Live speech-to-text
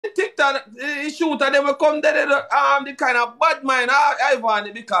TikTok, the shooter, they will come there, the kind of bad mind,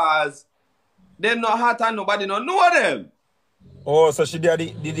 Ivany, because they're not hot and nobody don't know them. Oh, so she did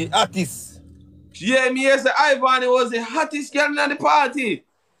the artist. Yeah, me say Ivany was the hottest girl in the party.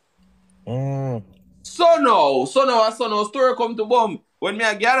 So now, story come to bomb when me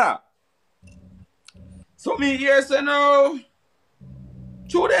a gather. So me here say no,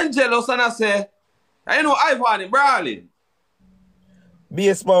 children jealous and I say, I know Ivany brawling.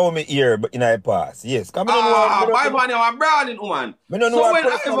 Based on me here, but in I pass. Yes. Ivany was brawling, woman. So when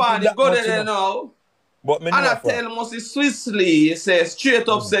Ivany go there now, but me and I tell him, must Swissley, he says straight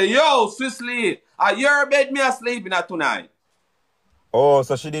up, say, yo, Swissley, at your bed me a sleeping at tonight. Oh,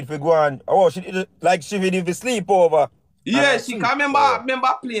 so she did for go on. Oh, she did like she did for sleep over. Yeah, she can remember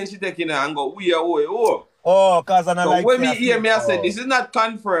playing she taking her and go, oh. Oh, cause I so like when me hear me, I said, this is not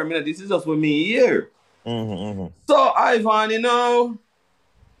confirmed, you know, this is just what me hear. So Ivany, you know,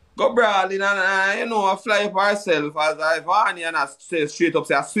 go brawling and you know, I fly up herself as Ivany and I say straight up,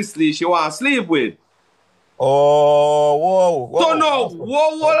 say, Swissley, she want to sleep with. Oh, whoa. So no,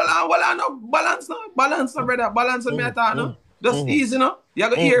 whoa, balance, brother, balance me at all, no? Just easy, no? You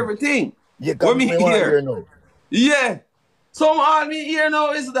gotta hear everything. Yeah, what me hear now. Yeah. So all me hear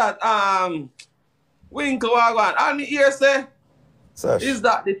now is that Winkle Wagon. All me hear say is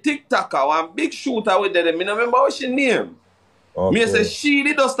that the TikToker, one big shooter with them. I don't remember what she name. Okay. Me say she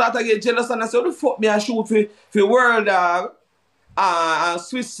did just start to get jealous and I say, what the fuck me I shoot for World Dog and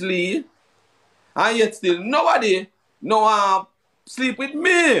Swissley and yet still nobody no sleep with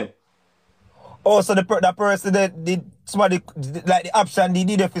me. Oh, so that person that did somebody like the option they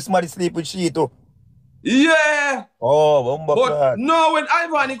did if somebody sleep with she too. Yeah. Oh, but no, when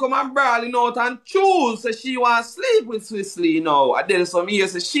Ivany come and brawling out and choose, so she want to sleep with Swissley now. And then some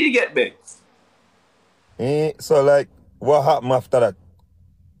years so she get vexed. So like, what happened after that?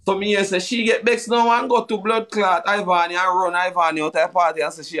 Some years so she get vexed now and go to blood clot Ivany and run Ivany out of the party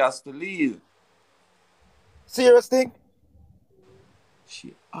and say she has to leave. Serious thing?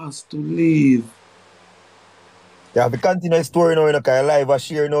 She has to leave. Yeah, we continue the story now, you know, because live or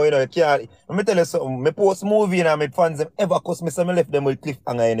share now, you know, you can't. Let me tell you something, I post movie and my fans them ever cuss me, so I left them with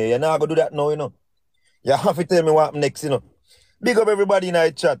cliffhanger, you know. You're not going to do that now, you know. You have to tell me what next, you know. Big up everybody in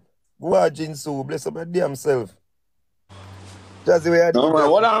our chat. Watching so bless up your damn self. That's the way I do it. No, man,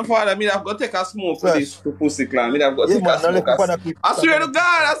 what on, father? Me have got to take a smoke for this pussy clan. Me have got to take a smoke. I swear to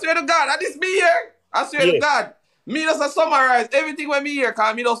God, that is me here. I swear to God. Me just summarize everything when me here,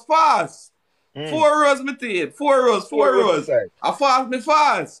 because me just fast. 4 rows me take. 4 rows. I fast me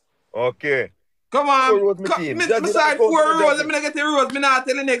fast. Okay. Come on. 4 rows me take. Me side 4 rows. I'm not get the rows. Me not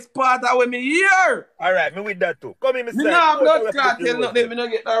tell the next part of when me here. Alright, me with that too. Come in, me side. Me not blood clot tell nothing. Me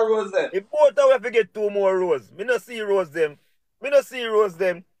not get that rows then. If both of us get 2 more rows. Me not see rows them.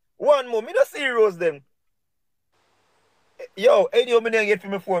 One more. Me not see rows them. Yo, any of me not get for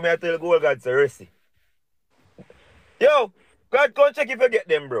me 4, me I tell go God say mercy. Yo, God come check if you get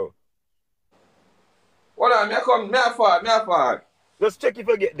them, bro. Hold on, me a fart. Just check if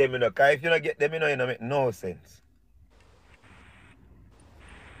you get them, you know, because if you don't get them, you know, it make no sense.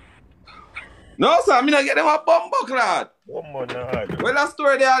 No, sir, me not get them a bumbo clot. Bumbo, no. Well, that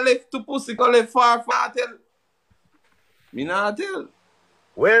story they are left to pussy, go left far, tell. Me not tell.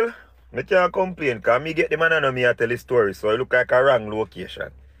 Well, I can't complain, because me get them and I know me I tell the story, so it look like a wrong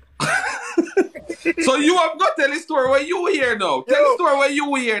location. So you have got to tell the story where you hear now. Tell the story where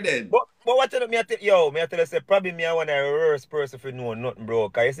you hear then. But what tell me I tell you say probably me I want a worst person for know nothing, bro.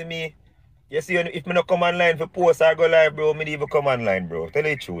 Cause you see me, if me not come online for post or go live, bro, me even come online, bro. Tell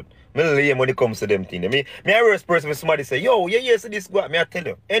you the truth. Me lame when it comes to them things. Me a worst person for somebody say, yo, you see this go. Me I tell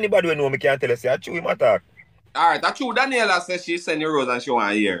you. Anybody who know me can tell you say I chew him attack. Alright, that's true. Daniela says she send you rose and she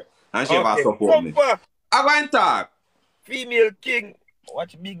want to hear. And she want to support me. I go and talk. Female king.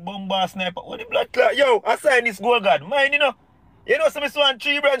 Watch big bomba sniper. What the blood clot? Yo, I sign this goal god. Mine, you know. You know, some one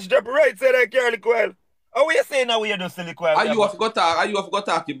 3 branch drop right side I carry coil. How are you saying now we do silly coil? Are you have got to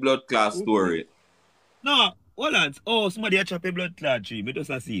talk the blood clot story? No, hold on. Oh, somebody a chop a blood clot tree. Me just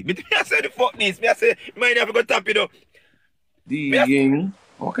see. Me I say the fuck this. Me I say mine have got tap it up. The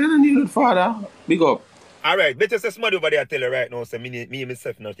what kind of needed father? Big up. Alright, better say somebody over there tell you right now, say me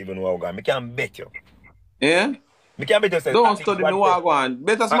myself not even know how go. Me can bet you. Yeah? Me can bet you say don't study me what go on.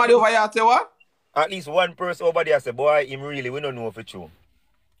 Better somebody over here say what? At least one person over there say, boy, him really, we don't know for true.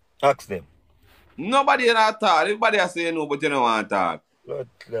 Ask them. Nobody in that talk. Everybody say no, but you don't want to talk. Lord,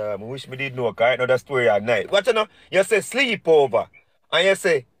 I wish me did know, because I know that story at night. What you know? You say sleepover, and you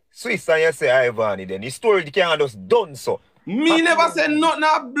say Swiss, and you say Ivany, then the story you can't just done so. Me never said nothing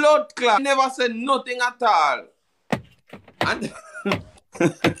about blood clot. Never said nothing at all. And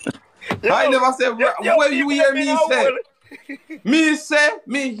I never say, where you hear me say? Me say,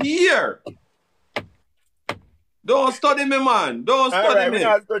 me hear. Don't study me, man. Don't study me.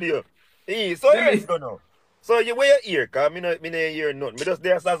 I'll study you. So yes, don't know. So you wear your ear, cause me no hear nothing. Me just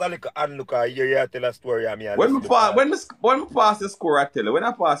there as a little onlook, I hear you tell a story and me when me pass the score, I tell you. When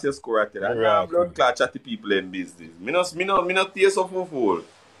I pass your score, I tell you. I don't blood clot chatty people in business. Me not tear so fool.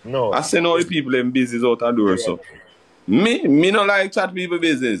 No. I send all the people in business out and door so. Me not like chat people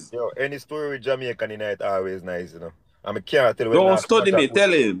business. Yo, any story with Jamaican in it always nice, you know. And I can't tell when don't study me,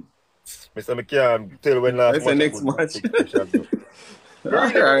 tell him. Mr. I can't tell when last match. That's the next match.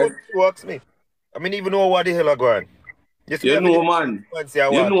 Really, you ask me. I mean, even know what the hell are going. You know, man.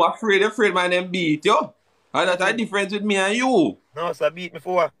 You know, afraid my name beat you. And that's the difference with me and you. No, sir, beat me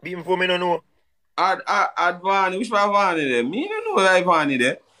for me, no know. Ivany, which one Ivany there? Me no know where Ivany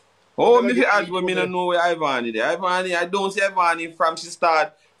there. Oh, me add when me no know where Ivany there. Ivany, I don't see Ivany from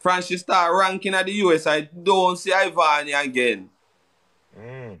she start ranking at the US. I don't see Ivany again.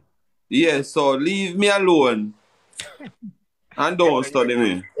 Yeah, so leave me alone. And don't study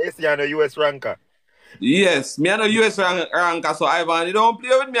me. Yes, you're a US ranker. Yes, me and a US ranker, so Ivany don't play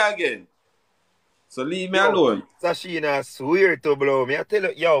with me again. So leave me alone. Sashina swear to blow me. I tell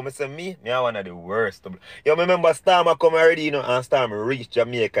you, yo, me I one of the worst to blow. Yo, remember Storm come already, you know, and Storm reach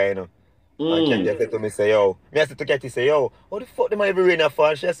Jamaica, you know. And Katie said to me, say, yo. Me I said to Katie, say, yo, how the fuck them every rain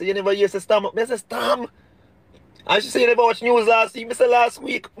for? She said, you never hear say Storm up. Me I said, Storm. And she said, you never watch news last week. Me say last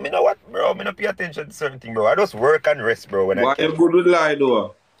week. Me know what, bro. Me not pay attention to certain things, bro. I just work and rest, bro. When I can. Good with lie,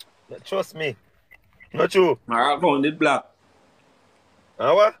 though. Trust me. Not true. My account is black.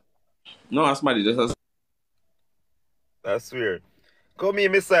 What? No, that's my just. That's weird. Come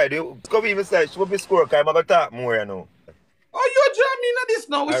in my side. She will be score, because I'm going to talk more, you know. Oh, you're jamming at this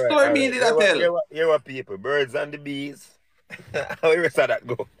now. Which story me did I tell? Here are people. Birds and the bees. How you saw that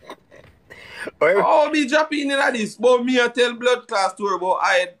go? Oh, me jumping in at this. But me I tell blood class story about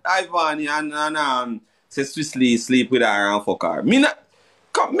Ivany and say Swiss sleep with her and fuck her. Me not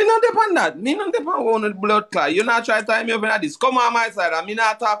depend that. Me not depend on the blood class. You not try to time me over at this. Come on my side and me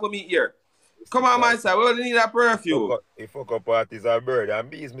not talk with me here. Come on my side. We only need a perfume. If fuck up parties are bird and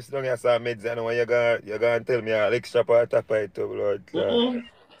bees, me sit down here say meds and when you're gonna tell me an extra part of it to blood class.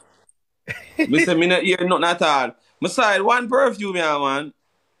 Me say me not hear nothing at all. My side one perfume here, man.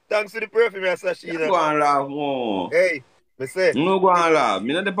 Thanks to the perfume, Sashina. Go and laugh more. Hey, me say. No go and laugh.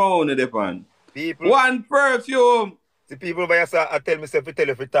 Me not depend on the depend. People. One perfume. The people by your I tell me say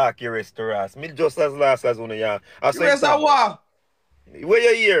if you talk your restaurants. Me just as last as one of you. Rest of what?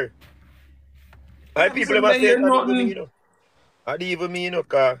 Where you here? And people ever say nothing. I don't even mean no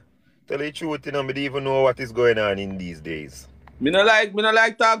car. Tell you the truth, you know, me don't even know what is going on in these days. Me not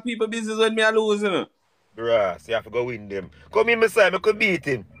like talk people business when me a lose, you know. Grass, you have to go win them. Come in my side, I could beat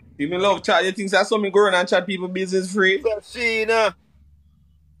him. If me love chat, you think that's something go around and chat people business free? Sashina.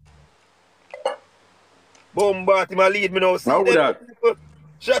 Bombard him and lead me now. How would that?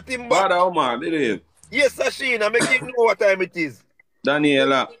 Shut him back. Bad how man, did it? Yes, Sashina, make him know what time it is.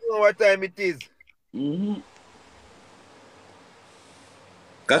 Daniela. Make him know what time it is.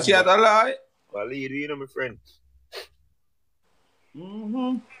 Cause she had a lie. I lead you, know, my friend.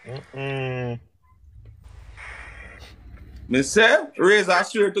 Me say, Razor, I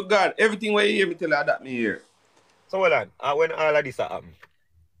swear to God, everything what you hear me tell her that me hear. So hold on, when all of this happen?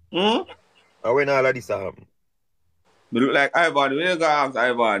 When all of this happen? Me look like Ivany, when you go ask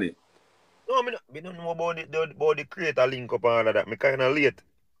Ivany? No, me don't know about the creator link up and all of that. Me kinda late.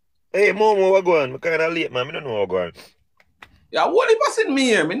 Hey, Momo, what going? Me kinda late, man. Me don't know what going. Yeah, what is passing me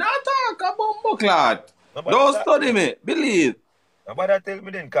here? Me not talk about bucklat. Don't study me, believe. Nobody tell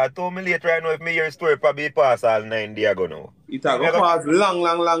me then, because I told me late right now if me hear a story probably pass all 9 days ago now. It has go pass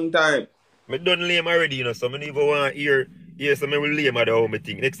long time. Me done lame already, you know, so I don't even want to hear so I will lame at the whole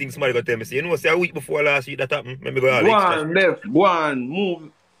thing. Next thing somebody go tell me, say, you know, say a week before last week that happened, let me go all extra. Go on,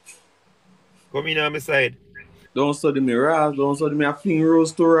 move. Come in on my side. Don't study me, Raz. Don't study me a thing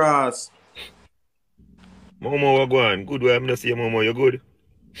rose to Raz. Momo, what go on? Good way, I'm not saying Momo, you good?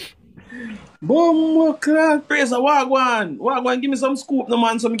 Boom, class, praise what go on, give me some scoop, no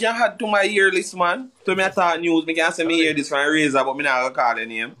man, so me can add to my ear list, man. So me talk news, me can say me hear this from Razor, but me not gonna call the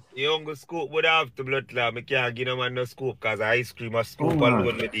name. You don't go scoop, but I have to blood clot. Me can't give no man no scoop, because ice cream a scoop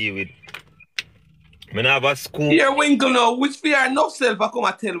alone me deal with. Me not have a scoop. Here, Winkle now, which fear enough self I come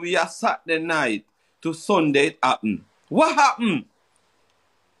and tell we a Saturday night to Sunday it happened. What happened?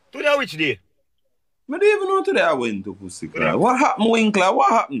 Today which day? I don't even know today I went to Pussy. What happened, Winkler?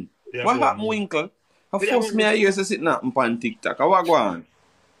 What happened? Yeah, what happened, Winkle? First me I hear say sitting up on TikTok. What go on?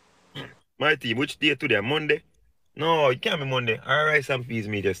 My team, which day today? Monday? No, it can't be Monday. I rice and peas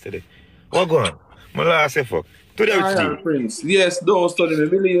meat yesterday. What go on? My last effort. Today which day? Prince. Yes, don't study me.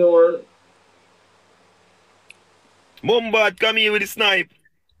 Believe me, man. Bombard come here with the snipe.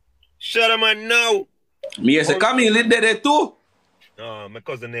 Shut him man now. Me say come here, live there too. No, my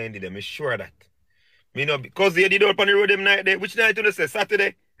cousin ended them. I'm sure that. Me know because you did up on the road them night there. Which night you say?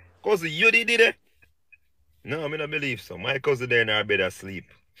 Saturday? Because you did it. No, I don't believe so. My cousin there in our bed asleep.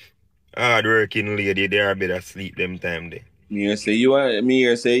 Hard working lady, they are bed asleep them time there. Me say you are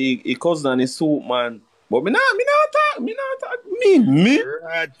me say he cousin and his suit man. But me not talk. Me.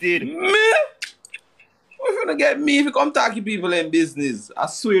 Ratted. Me. If you don't get me, if you come talking people in business, I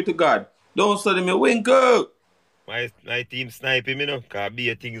swear to God, don't study me wink up. My team sniping me now, cause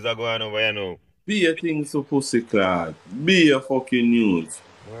be things are going over here now. Be a thing so pussy clad. Be a fucking news.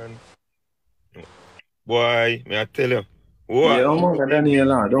 Man. Boy, may I tell you. What? Yeah, man,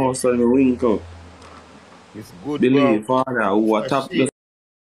 Daniel, don't study me wink up. It's good, believe, bro. Father, who are top the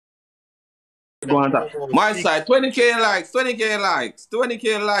my side, 20k likes,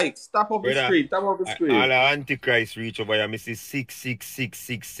 20k likes. Tap up the screen, tap up the screen. All the Antichrist reach over here, I see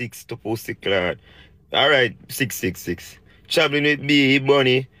 66666 to pussy clad. Alright, 666. Traveling with B,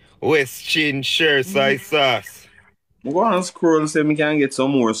 Bunny, West Chin, Share Size Sauce. I'm going to scroll and see if I can get some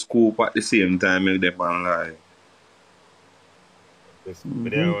more scoop at the same time if they're on live.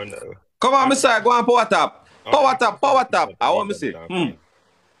 Come on, Mr. Go on, power tap. Power tap. I want to see.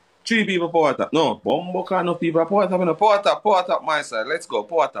 3 people power tap. No, bumbo enough people power tap. No, power tap my side. Let's go.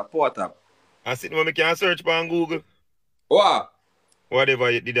 Power tap. I see when I can search on Google. What? Whatever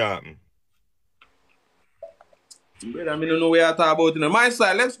it did happen. Brother, I don't know where I talk about it. My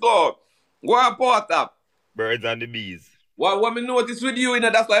side, let's go. Go on, power tap. Birds and the bees. What me notice with you,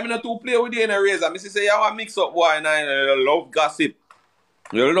 that's why I'm not to play with you in a razor. I say you want to mix up boy and I love gossip.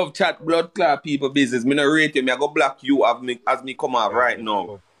 You love chat blood clot people business. Me not rate you. I go block you as me come out right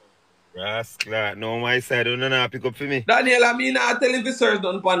now. Rascal, no my side, don't know pick up for me. Daniel, I mean I tell him to search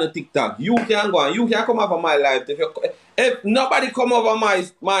on the TikTok. You can go on, you can come over my life. If nobody come over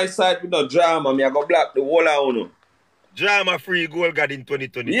my side with no drama, me I go block the whole of you. Drama free Gold God in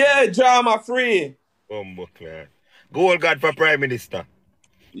 2020. Yeah, drama free. Bumbo clan. Gold God for Prime Minister.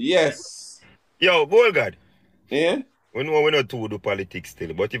 Yes. Yo, Gold God. Yeah? We know we not to do politics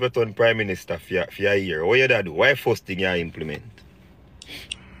still, but if you turn Prime Minister for a year, what you do? Why first thing you implement?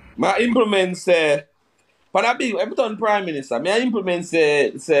 My implement say, but I turn Prime Minister, I implement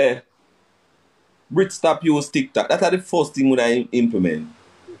say Brit stop use TikTok. That's the first thing I implement.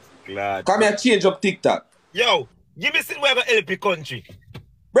 Glad. Come here, change up TikTok. Yo, give me some way to help the country.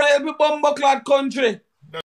 Bro, help the bumbo clad country.